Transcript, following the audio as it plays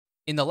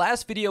In the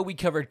last video, we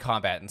covered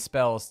combat and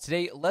spells.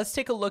 Today, let's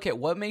take a look at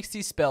what makes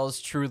these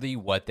spells truly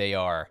what they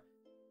are.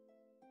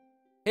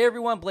 Hey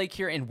everyone, Blake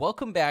here, and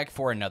welcome back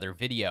for another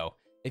video.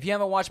 If you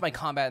haven't watched my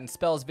combat and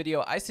spells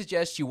video, I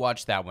suggest you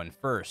watch that one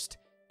first.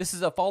 This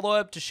is a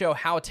follow-up to show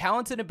how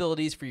talents and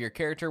abilities for your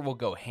character will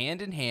go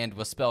hand in hand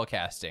with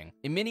spellcasting.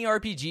 In many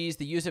RPGs,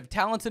 the use of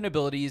talents and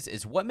abilities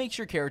is what makes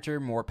your character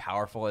more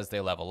powerful as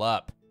they level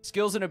up.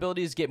 Skills and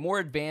abilities get more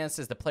advanced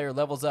as the player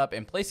levels up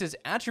and places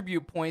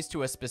attribute points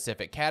to a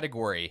specific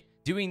category.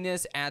 Doing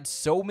this adds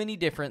so many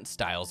different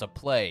styles of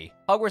play.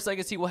 Hogwarts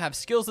Legacy will have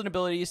skills and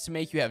abilities to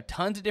make you have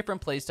tons of different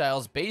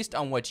playstyles based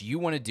on what you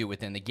want to do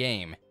within the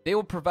game. They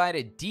will provide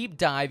a deep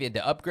dive into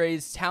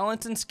upgrades,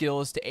 talents, and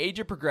skills to aid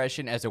your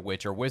progression as a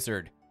witch or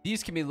wizard.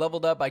 These can be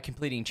leveled up by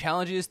completing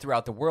challenges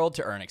throughout the world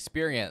to earn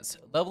experience.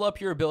 Level up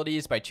your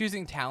abilities by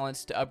choosing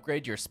talents to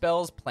upgrade your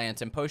spells,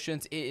 plants, and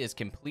potions. It is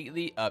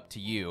completely up to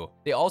you.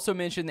 They also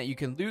mention that you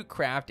can loot,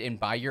 craft, and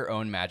buy your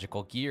own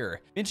magical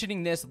gear.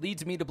 Mentioning this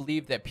leads me to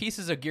believe that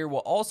pieces of gear will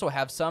also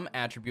have some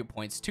attribute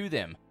points to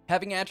them.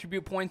 Having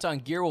attribute points on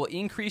gear will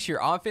increase your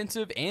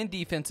offensive and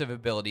defensive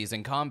abilities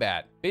in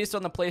combat. Based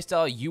on the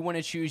playstyle you want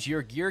to choose,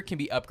 your gear can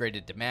be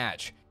upgraded to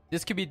match.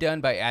 This can be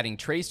done by adding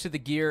traits to the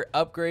gear,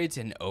 upgrades,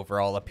 and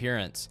overall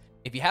appearance.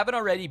 If you haven't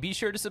already, be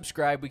sure to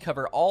subscribe. We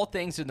cover all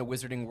things in the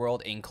wizarding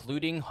world,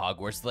 including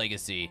Hogwarts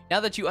Legacy. Now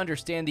that you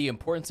understand the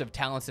importance of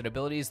talents and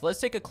abilities, let's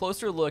take a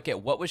closer look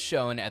at what was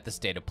shown at the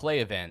State of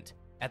Play event.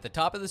 At the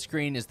top of the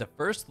screen is the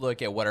first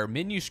look at what our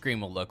menu screen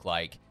will look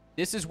like.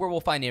 This is where we'll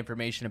find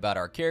information about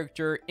our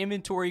character,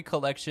 inventory,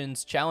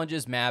 collections,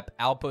 challenges, map,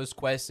 outpost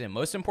quests, and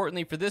most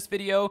importantly for this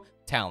video,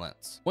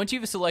 talents. Once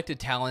you've selected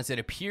talents, it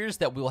appears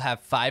that we'll have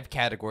 5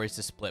 categories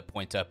to split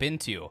points up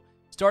into.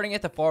 Starting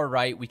at the far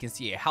right, we can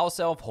see a house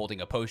elf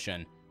holding a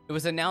potion. It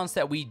was announced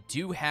that we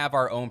do have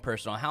our own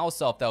personal house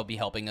elf that will be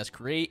helping us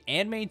create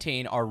and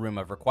maintain our room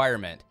of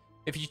requirement.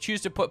 If you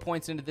choose to put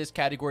points into this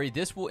category,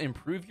 this will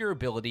improve your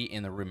ability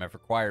in the room of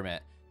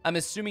requirement. I'm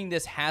assuming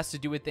this has to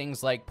do with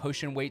things like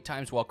potion wait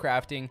times while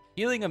crafting,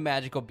 healing a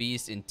magical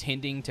beast, and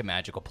tending to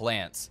magical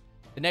plants.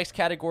 The next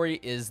category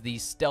is the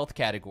stealth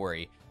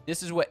category.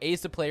 This is what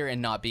aids the player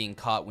in not being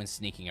caught when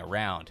sneaking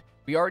around.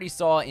 We already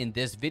saw in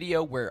this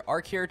video where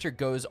our character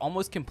goes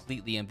almost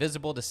completely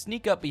invisible to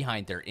sneak up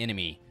behind their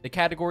enemy. The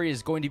category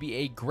is going to be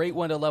a great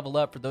one to level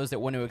up for those that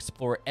want to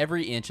explore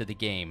every inch of the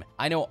game.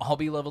 I know I'll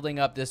be leveling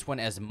up this one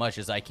as much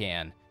as I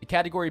can. The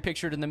category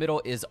pictured in the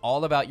middle is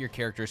all about your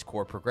character's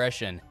core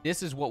progression.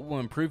 This is what will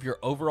improve your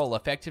overall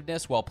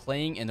effectiveness while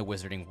playing in the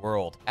wizarding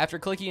world. After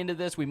clicking into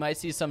this, we might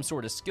see some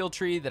sort of skill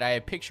tree that I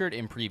have pictured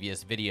in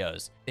previous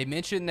videos. They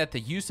mentioned that the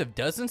use of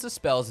dozens of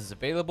spells is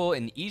available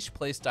and each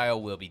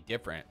playstyle will be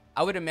different.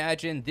 I would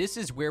imagine this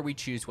is where we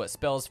choose what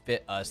spells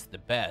fit us the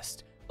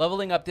best.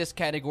 Leveling up this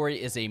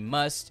category is a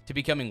must to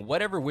becoming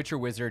whatever witch or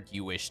wizard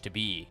you wish to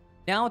be.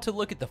 Now to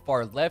look at the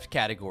far left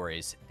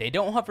categories. They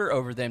don't hover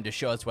over them to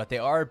show us what they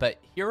are, but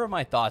here are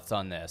my thoughts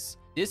on this.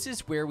 This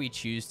is where we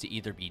choose to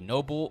either be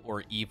noble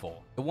or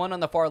evil. The one on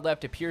the far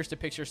left appears to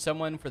picture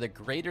someone for the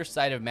greater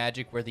side of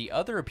magic, where the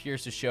other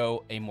appears to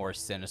show a more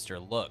sinister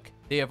look.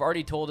 They have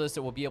already told us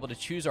that we'll be able to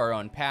choose our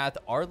own path.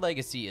 Our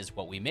legacy is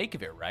what we make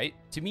of it, right?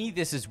 To me,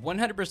 this is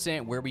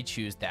 100% where we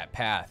choose that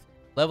path.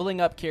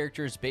 Leveling up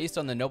characters based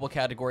on the noble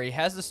category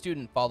has the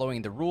student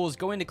following the rules,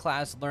 going to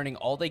class, learning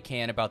all they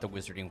can about the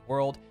wizarding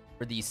world.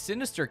 For the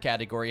sinister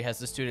category has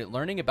the student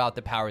learning about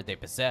the power they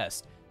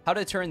possess, how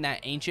to turn that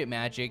ancient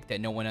magic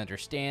that no one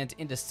understands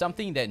into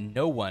something that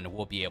no one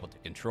will be able to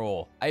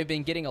control. I've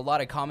been getting a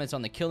lot of comments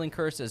on the killing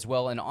curse as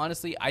well, and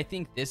honestly, I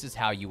think this is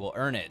how you will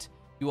earn it.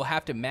 You will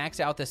have to max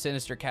out the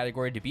sinister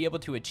category to be able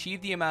to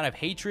achieve the amount of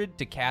hatred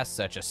to cast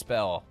such a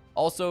spell.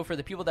 Also, for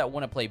the people that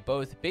want to play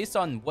both, based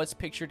on what's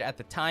pictured at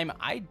the time,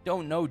 I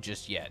don't know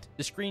just yet.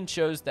 The screen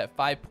shows that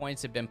 5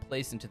 points have been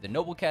placed into the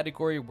noble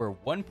category, where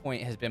 1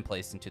 point has been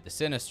placed into the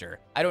sinister.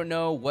 I don't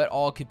know what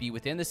all could be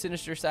within the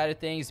sinister side of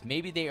things.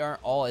 Maybe they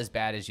aren't all as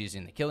bad as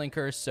using the killing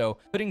curse, so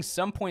putting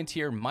some points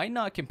here might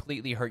not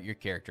completely hurt your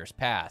character's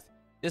path.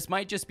 This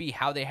might just be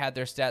how they had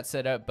their stats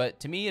set up, but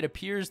to me it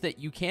appears that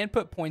you can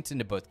put points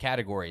into both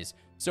categories.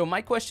 So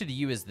my question to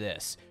you is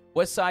this: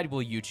 what side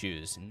will you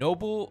choose,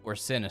 noble or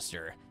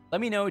sinister? Let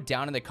me know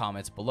down in the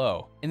comments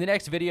below. In the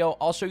next video,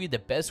 I'll show you the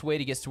best way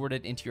to get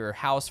sorted into your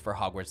house for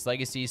Hogwarts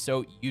Legacy,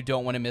 so you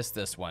don't want to miss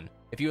this one.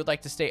 If you would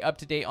like to stay up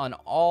to date on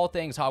all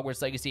things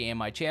Hogwarts Legacy and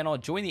my channel,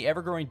 join the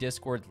ever-growing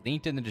Discord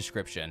linked in the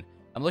description.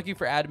 I'm looking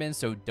for admins,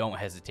 so don't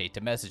hesitate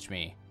to message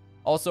me.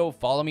 Also,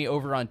 follow me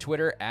over on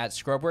Twitter at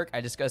Scrubwork.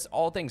 I discuss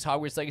all things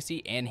Hogwarts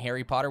Legacy and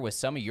Harry Potter with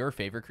some of your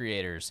favorite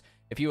creators.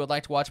 If you would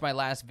like to watch my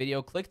last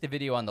video, click the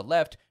video on the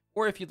left,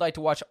 or if you'd like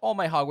to watch all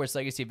my Hogwarts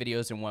Legacy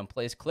videos in one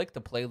place, click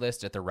the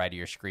playlist at the right of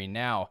your screen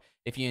now.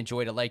 If you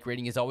enjoyed, a like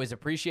rating is always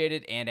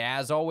appreciated, and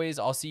as always,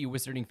 I'll see you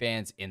Wizarding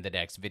fans in the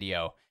next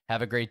video.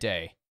 Have a great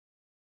day.